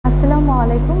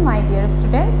Assalamualaikum my dear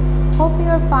students. Hope you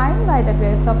are fine by the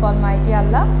grace of Almighty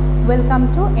Allah.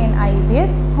 Welcome to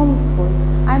NIEVS Homeschool.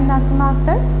 I am Nasima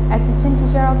Akter, Assistant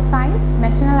Teacher of Science,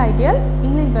 National Ideal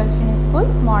English Version School,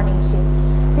 Morning Shift.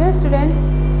 Dear students,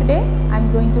 today I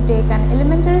am going to take an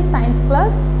elementary science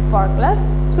class for class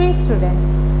 3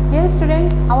 students. Dear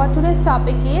students, our today's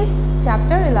topic is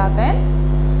chapter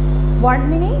 11, word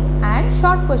meaning and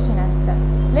short question answer.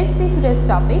 Let's see today's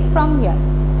topic from here.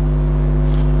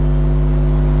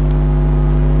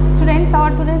 Students, our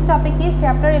today's topic is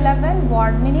chapter 11,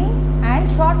 word meaning and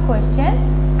short question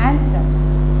answers.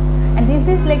 And this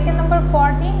is lecture number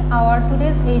 14. Our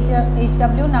today's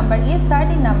HW number is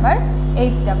 13 number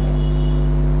HW.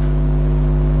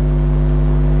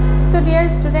 So dear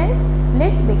students,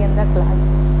 let's begin the class.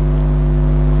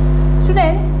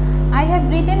 Students, I have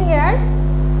written here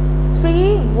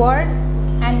 3 word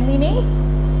and meanings,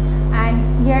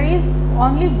 and here is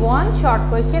only one short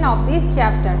question of this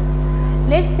chapter.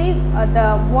 Let's see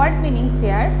the word meanings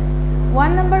here.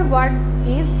 1 number word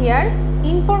is here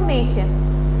information.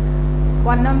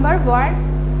 1 number word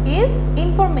is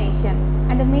information,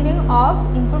 and the meaning of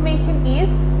information is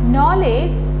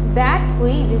knowledge that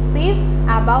we receive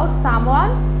about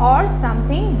someone or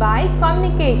something by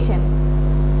communication.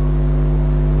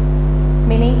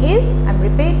 Meaning is, I am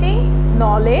repeating,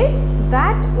 knowledge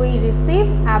that we receive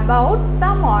about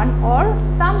someone or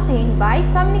something by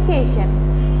communication.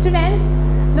 Students,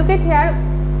 look at here,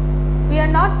 we are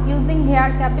not using here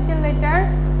capital letter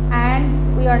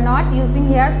and we are not using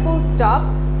here full stop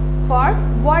for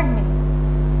word meaning.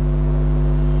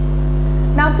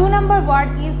 Now 2 number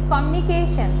word is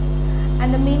communication,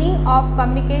 and the meaning of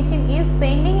communication is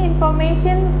sending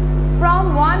information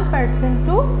from one person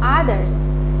to others.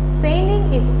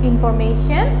 Sending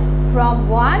information from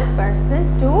one person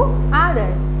to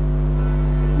others.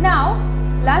 Now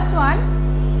last one,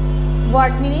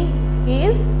 word meaning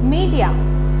is media.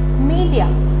 Media,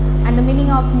 and the meaning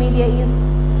of media is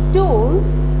tools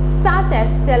such as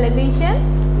television.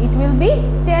 It will be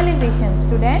television,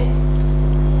 students.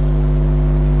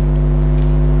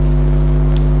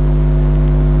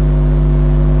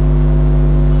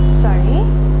 Sorry.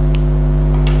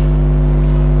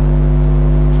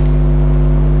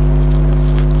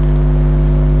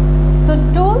 So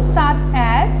tools such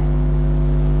as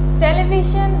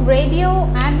television, radio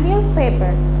and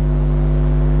newspaper.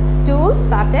 Tools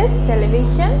such as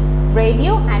television,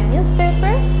 radio and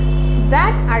newspaper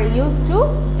that are used to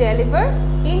deliver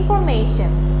information.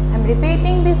 I am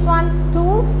repeating this one.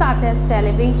 Tools such as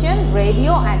television,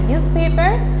 radio and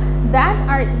newspaper that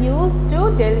are used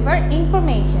to deliver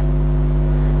information.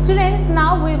 Students,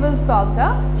 now we will solve the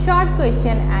short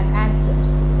question and answers.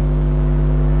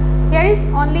 Here is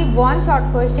only one short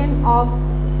question of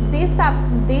this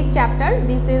chapter.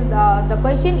 This is the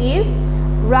question is,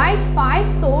 write 5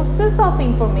 sources of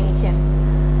information.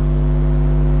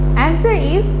 Answer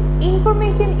is,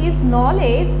 information is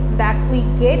knowledge that we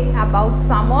get about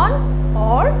someone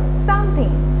or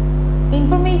something.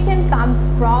 Information comes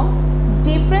from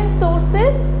different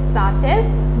sources such as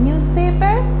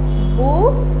newspaper,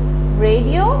 books,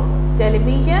 radio,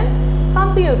 television,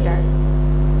 computer.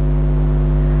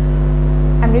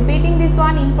 I am repeating this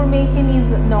one. Information is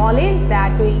knowledge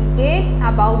that we get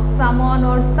about someone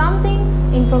or something.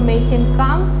 Information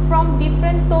comes from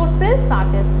different sources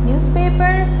such as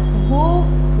newspaper,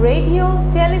 books, radio,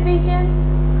 television,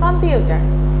 computer.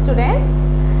 Students,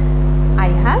 I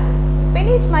have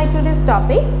finished my today's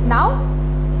topic. Now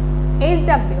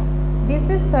HW. This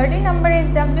is 30 number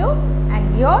HW,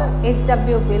 and your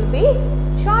HW will be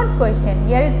short question.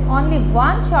 Here is only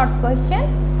one short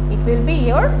question. It will be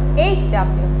your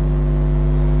HW.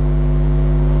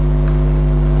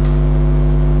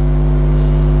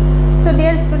 So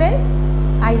dear students,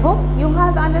 I hope you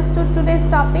have understood today's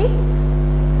topic.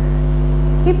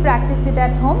 Keep practice it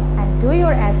at home and do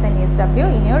your SW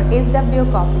in your SW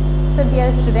copy. So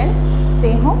dear students,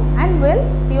 stay home and we'll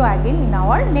see you again in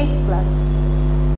our next class.